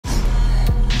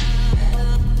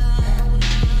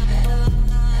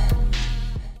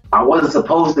I wasn't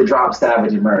supposed to drop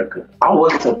Savage America. I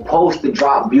wasn't supposed to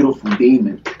drop Beautiful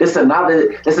Demon. It's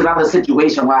another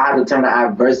situation where I had to turn to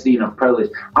adversity and a privilege.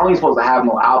 I wasn't supposed to have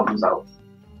no albums out.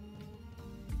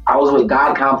 I was with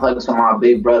God Complex with my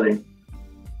big brother,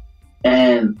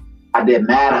 and I did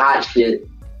mad hot shit.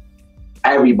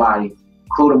 Everybody,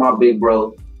 including my big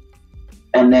bro.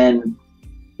 And then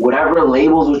whatever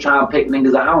labels was trying to pick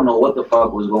niggas, I don't know what the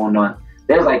fuck was going on.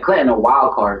 There's like Clintn a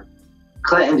wild card.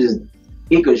 Clintn just,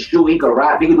 he could shoot, he could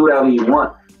rap, he could do whatever he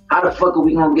want. How the fuck are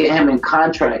we gonna get him in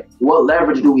contract? What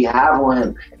leverage do we have on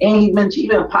him? And he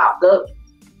been popped up.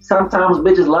 Sometimes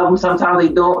bitches love him, sometimes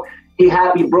they don't. He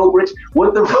happy, broke, rich.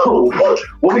 What the fuck?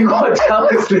 What we gonna tell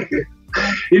this nigga?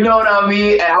 You know what I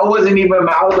mean? And I was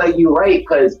like, you right,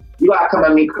 because you gotta come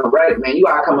at me correct, man. You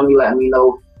gotta come at me, let me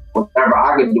know whatever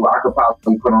I can do. I could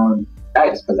probably put on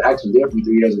X, because X was there for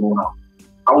 3 years ago now.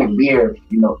 I wouldn't be here,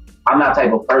 you know. I'm that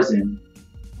type of person.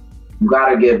 You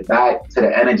gotta give back to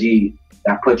the energy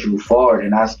that put you forward,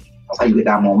 and that's how you get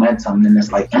that momentum. And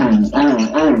it's like,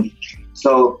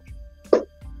 So,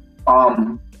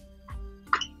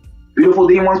 Beautiful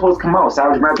Demon wasn't supposed to come out.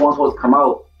 Savage America wasn't supposed to come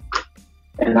out.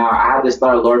 And I had to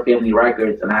start Lord Family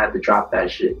Records, and I had to drop that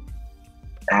shit.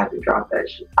 I had to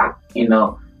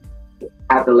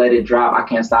let it drop. I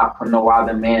can't stop for no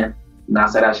other man. And I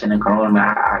said that shit in Corona,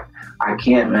 man. I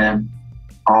can't, man.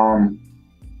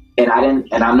 And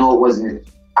I know it wasn't,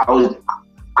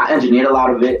 I engineered a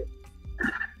lot of it.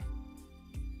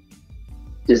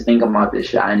 Just think about this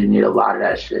shit. I engineered a lot of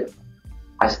that shit.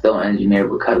 I still engineer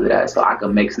because of that. So I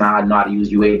could mix now. I know how to use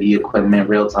UAD equipment,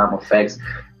 real-time effects.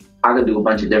 I could do a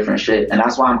bunch of different shit. And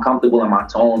that's why I'm comfortable in my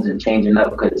tones and changing up,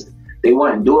 because they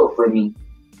wouldn't do it for me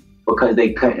because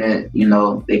they couldn't,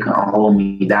 they couldn't hold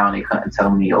me down. They couldn't tell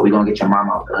me, we gonna get your mom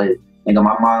out the hood. Nigga,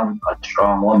 my mom, a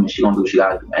strong woman, she gonna do what she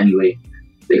gotta do anyway.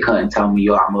 They couldn't tell me,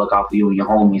 I'm gonna look out for you and your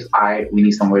homies. All right, we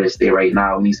need somewhere to stay right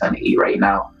now. We need something to eat right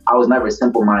now. I was never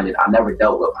simple-minded. I never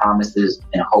dealt with promises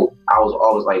and hope. I was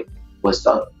always like, what's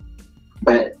up?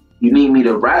 But you need me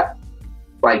to rap,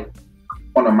 like,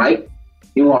 on a mic?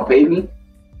 You want to pay me?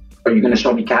 Are you going to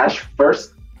show me cash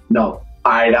first? No.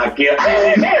 All right, I can't.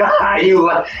 You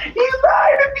lying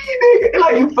to me, nigga.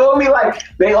 Like, you feel me? Like,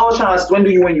 they all trying to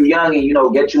swindle you when you're young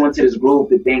and, get you into this groove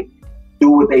to think,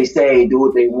 do what they say, do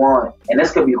what they want. And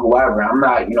this could be whoever. I'm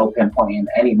not, pinpointing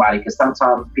anybody, because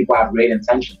sometimes people have great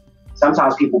intention.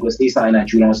 Sometimes people will see something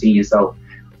that you don't see yourself.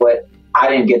 But I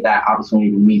didn't get that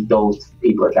opportunity to meet those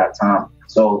people at that time.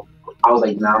 So I was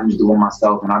like, nah, I'm just doing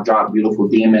myself. And I dropped Beautiful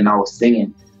Demon. I was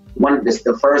singing.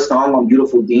 The first song on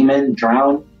Beautiful Demon,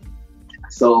 Drown.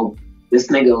 So this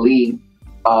nigga Lee,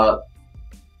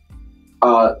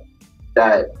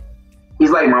 that he's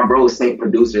like my bro's safe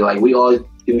producer. Like, we all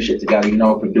do shit together,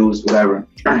 produce, whatever.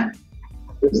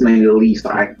 This nigga Lee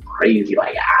started crazy.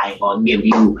 Like, I ain't gonna give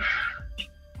you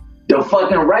the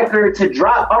fucking record to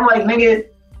drop. I'm like, nigga,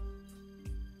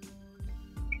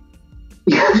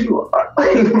 yes, you are.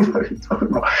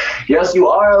 Yes, you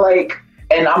are. Like,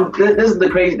 and this is the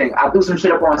crazy thing. I threw some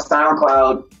shit up on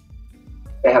SoundCloud.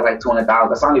 They have like 200,000.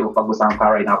 I don't even fuck with SoundCloud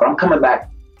right now, but I'm coming back.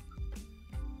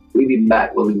 We'll be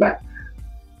back.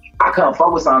 I couldn't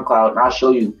fuck with SoundCloud, and I'll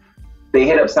show you. They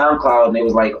hit up SoundCloud, and they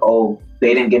was like, oh,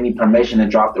 they didn't give me permission to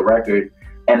drop the record.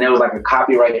 And there was like a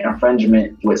copyright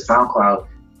infringement with SoundCloud.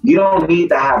 You don't need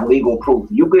to have legal proof.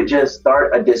 You could just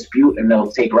start a dispute and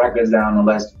they'll take records down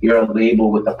unless you're a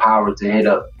label with the power to hit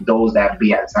up those that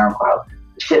be at SoundCloud.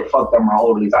 The shit fucked up my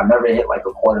whole release. I never hit like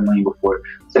 $250,000 before.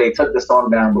 So they took the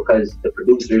song down because the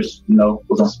producers,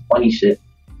 was on some funny shit.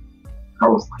 I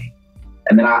was like,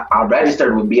 and then I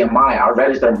registered with BMI.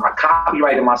 I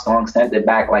copyrighted my song, sent it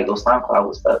back like, SoundCloud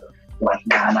was stuck. Like,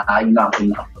 nah, you're not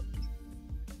putting up.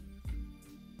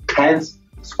 Hence,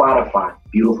 Spotify,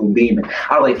 Beautiful Demon.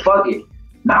 I was like, fuck it.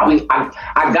 Now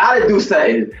I gotta do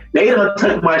something. They done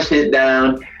took my shit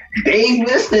down. They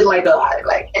missed it like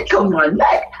it comes my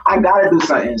neck. I gotta do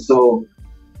something. So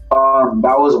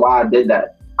that was why I did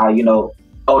that. The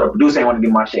producer ain't want to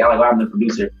do my shit. I'm the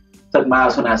producer. Took my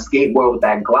ass on that skateboard with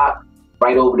that Glock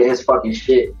right over to his fucking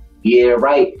shit. Yeah,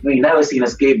 right. You never seen a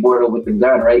skateboarder with the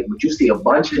gun, right? But you see a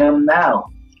bunch of them now.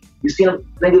 You see them,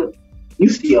 nigga. You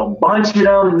see a bunch of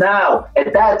them now.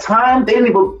 At that time, they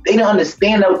didn't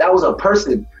understand that was a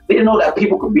person. They didn't know that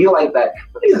people could be like that.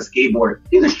 But he's a skateboarder.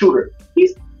 He's a shooter.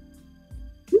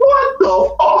 What the?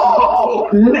 Oh,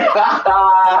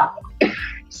 nah.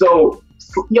 So,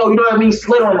 you know what I mean?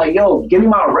 Slid on like, give me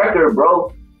my record,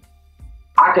 bro.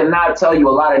 I cannot tell you a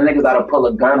lot of niggas that'll pull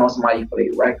a gun on somebody for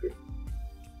their record.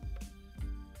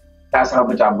 That's how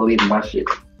much I believe in my shit.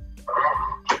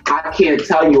 I can't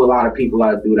tell you a lot of people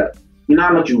how to do that. You know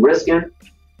how much you risking?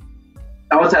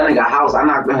 I went to that nigga house. I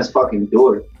knocked on his fucking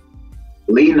door.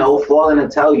 Lee no falling to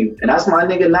tell you. And that's my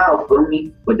nigga now, feel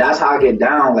me? But that's how I get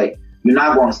down. Like, you're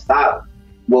not gonna stop.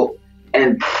 Well,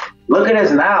 and look at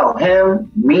us now.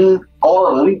 Him, me, all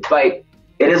of them. Like,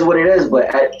 it is what it is.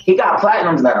 But he got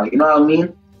platinums now. You know what I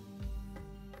mean?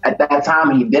 At that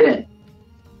time, he didn't.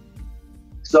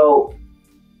 So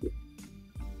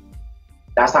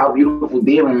that's how Beautiful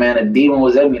Demon, man. A demon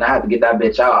was in me, and I had to get that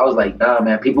bitch out. I was like, nah,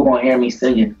 man. People gonna hear me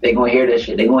singing. They gonna hear this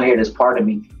shit. They gonna hear this part of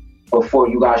me before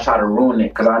you guys try to ruin it.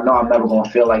 Because I know I'm never gonna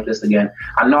feel like this again.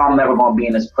 I know I'm never gonna be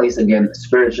in this place again,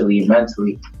 spiritually,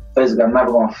 mentally, physically. I'm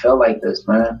never gonna feel like this,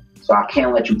 man. So I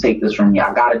can't let you take this from me.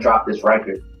 I gotta drop this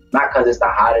record. Not because it's the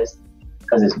hottest,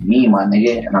 because it's me, my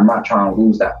nigga. And I'm not trying to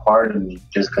lose that part of me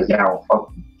just because y'all don't fuck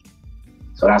with me.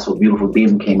 So that's what Beautiful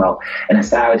Demon came out. And in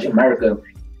Savage America,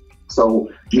 so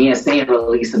me and Saint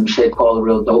released some shit called The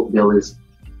Real Dope Dealers.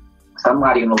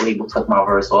 Somebody on the label took my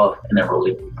verse off and then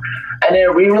released it. And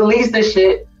then re-released this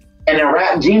shit. And then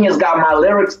Rap Genius got my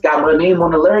lyrics, got my name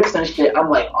on the lyrics and shit. I'm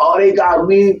like, oh, they got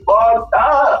me fucked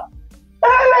up. No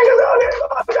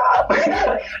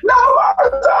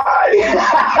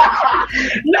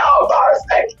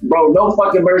mercy. Bro, no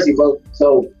fucking mercy, bro.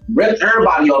 So rip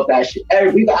everybody off that shit.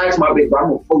 You can ask my big bro,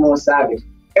 I'm a full-on savage.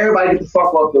 Everybody get the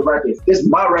fuck off the record. This is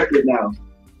my record now.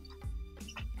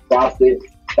 That's it.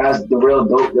 That's The Real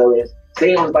Dope Dealers.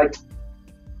 Sam was like,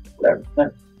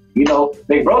 whatever. You know,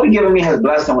 Big Bro be giving me his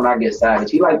blessing when I get savage.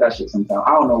 He like that shit sometimes.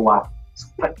 I don't know why.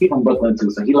 He from Brooklyn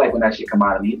too, so he like when that shit come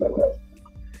out of me. He's like, whatever.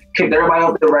 Kicked everybody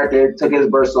off the record, took his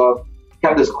verse off,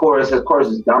 kept his chorus. His chorus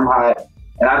is dumb hot.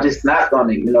 And I just snapped on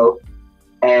it, you know.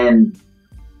 And,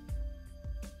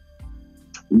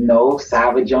 you know,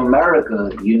 Savage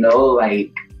America, you know,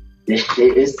 like, this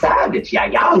shit is savage. Y'all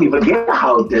don't even get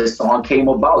how this song came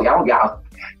about. Y'all don't get how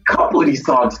a couple of these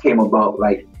songs came about.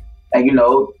 Like, and you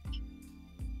know,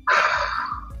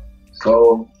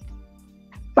 so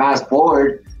fast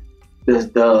forward,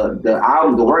 the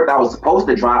album, the work that was supposed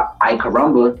to drop, I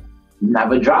Caramba,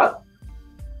 never dropped.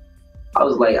 I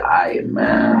was like, alright,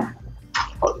 man,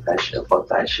 fuck that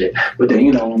shit. But then,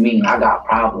 you know what I mean, I got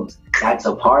problems. That's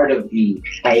a part of me.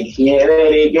 I can't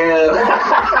let it go.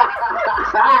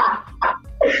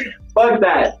 Fuck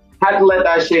that. Had to let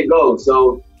that shit go.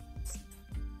 So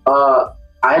I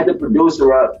had the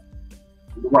producer up,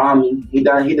 Rami. He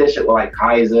did shit with like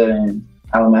Kaiser and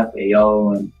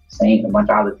LMFAO and Saint and a bunch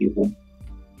of other people.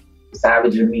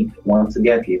 Savage and me, once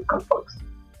again, gave come fucks.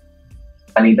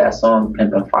 I need that song,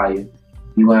 Pimpin' Fire.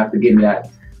 You gonna have to give me that.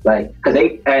 Like, cause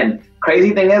and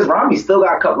crazy thing is, Rami still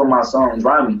got a couple of my songs.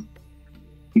 Rami,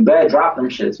 you better drop them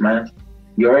shits, man.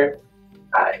 You heard?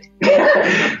 Alright.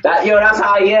 That's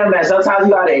how I am, man. Sometimes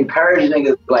you gotta encourage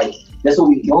niggas, like, that's what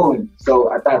we doing.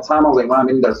 So at that time, I was like,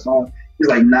 Rami, give me that song. He's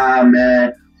like, nah,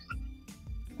 man.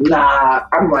 Nah.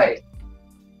 I'm like,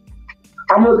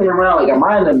 I'm looking around, like, am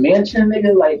I in a mansion,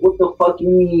 nigga? Like, what the fuck you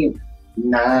mean?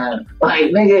 Nah. Like,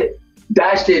 nigga,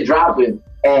 that shit dropping.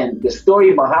 And the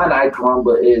story behind I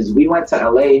Caramba is we went to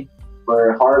LA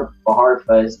for Hard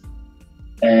Fest.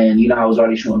 And, you know, I was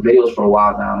already shooting videos for a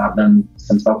while now, and I've done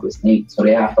some stuff with Snake. So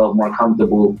I felt more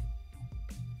comfortable,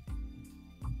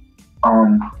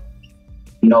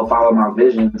 you know, follow my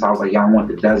visions. I was like, yeah, I want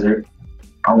the desert.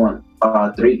 I want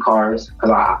 3 cars,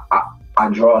 because I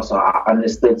draw, so I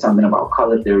understood something about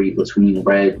color theory between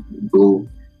red and blue.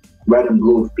 Red and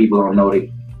blue, if people don't know,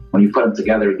 when you put them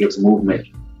together, it gives movement.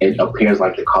 It appears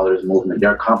like the colors movement.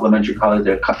 They're complementary colors.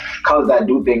 They're colors that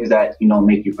do things that, you know,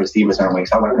 make you perceive a certain way.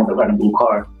 So I was like, I want the red and blue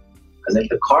car. Because if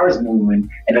the car is moving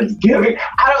and it's giving,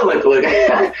 I don't look.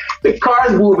 The car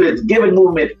is moving, it's giving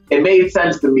movement. It made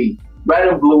sense to me. Red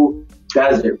and blue,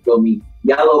 desert, feel me?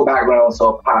 Yellow background,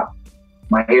 so pop.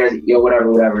 My hair,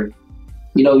 whatever.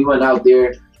 You know, we went out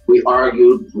there, we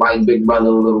argued like big brother,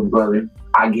 little brother.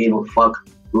 I gave a fuck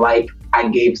like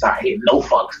no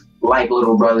fucks like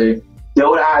little brother. Did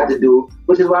what I had to do,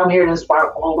 which is why I'm here to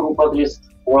inspire all little brothers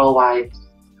worldwide.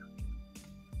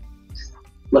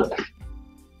 Look.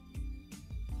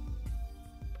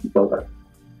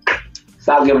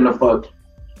 Stop giving a fuck.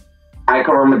 I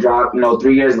Caramba dropped, you know,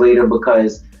 3 years later,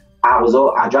 because I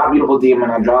dropped Beautiful Demon,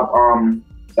 I dropped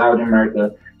Savage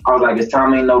America. I was like, it's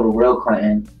time they know the real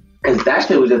Clintn. Because that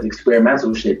shit was just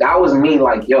experimental shit. That was me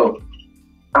like, yo,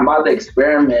 I'm about to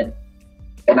experiment,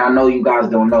 and I know you guys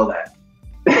don't know that.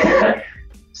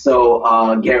 So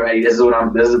get ready. This is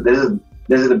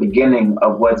the beginning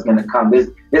of what's gonna come.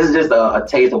 This is just a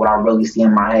taste of what I really see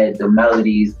in my head, the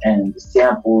melodies and the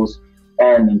samples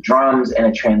and the drums and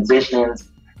the transitions.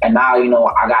 And now, you know,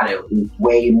 I got it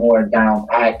way more down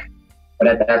pack. But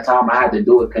at that time I had to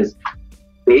do it because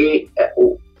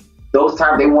those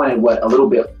times they wanted what, a little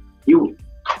bit you,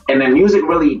 and then music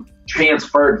really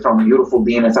transferred from Beautiful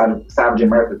being inside of Savage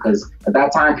America, because at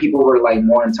that time people were like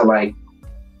more into like,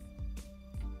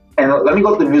 and let me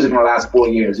go through music in the last 4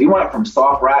 years. We went from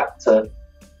soft rap to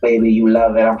baby you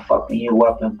love it, I'm fucking you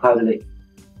up in public,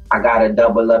 I gotta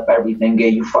double up everything, yeah,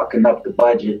 you fucking up the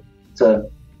budget, to,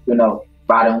 you know,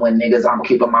 riding with niggas, I'm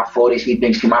keeping my 40, she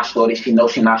thinks she my shorty, she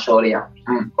knows she not shorty,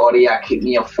 40, I keep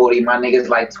me a 40, my niggas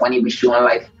like 20, we shooting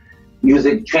like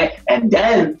music, and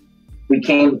then we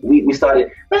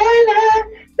started,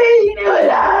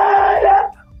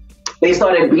 they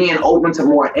started being open to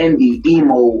more indie,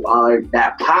 emo,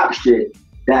 that pop shit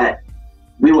that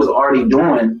we was already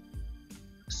doing.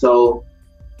 So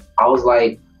I was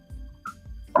like,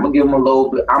 I'm gonna give them a little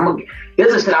bit.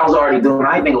 This is shit I was already doing.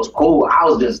 I didn't think it was cool. I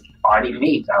was just already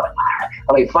me. So I'm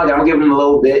like, fuck it, I'm gonna give them a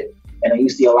little bit. And then you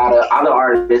see a lot of other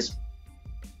artists,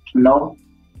 you know,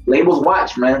 labels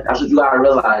watch, man. That's what you gotta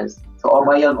realize. To all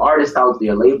my young artists out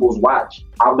there, labels watch.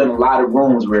 I've been in a lot of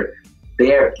rooms where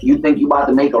you think you about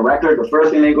to make a record, the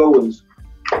first thing they go is,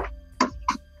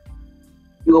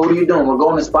 yo, what are you doing? We're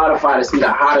going to Spotify to see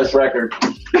the hottest record.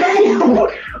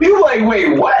 You like,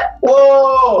 wait, what?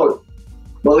 Whoa!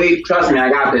 Believe, trust me, I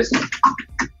got this.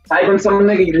 Type in some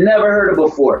nigga you never heard of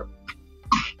before.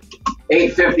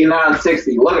 850,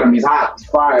 960. Look at him, he's hot, he's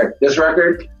fired. This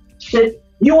record, shit,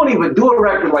 you won't even do a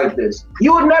record like this.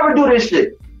 You would never do this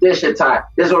shit. This shit's hot.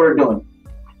 This is what we're doing.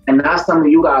 And that's some of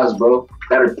you guys, bro,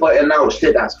 that are putting out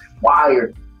shit that's fire.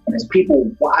 And there's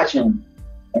people watching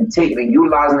and taking and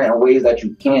utilizing it in ways that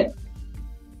you can't.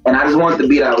 And I just want it to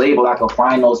be that label that can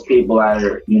find those people that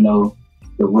are, you know,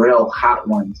 the real hot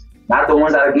ones. Not the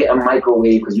ones that are getting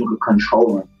microwave because you could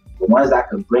control them. The ones that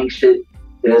could bring shit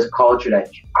to this culture that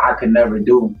I could never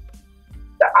do.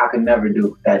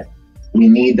 That we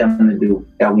need them to do.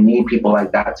 That we need people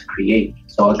like that to create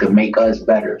so it could make us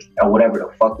better at whatever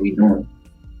the fuck we doing.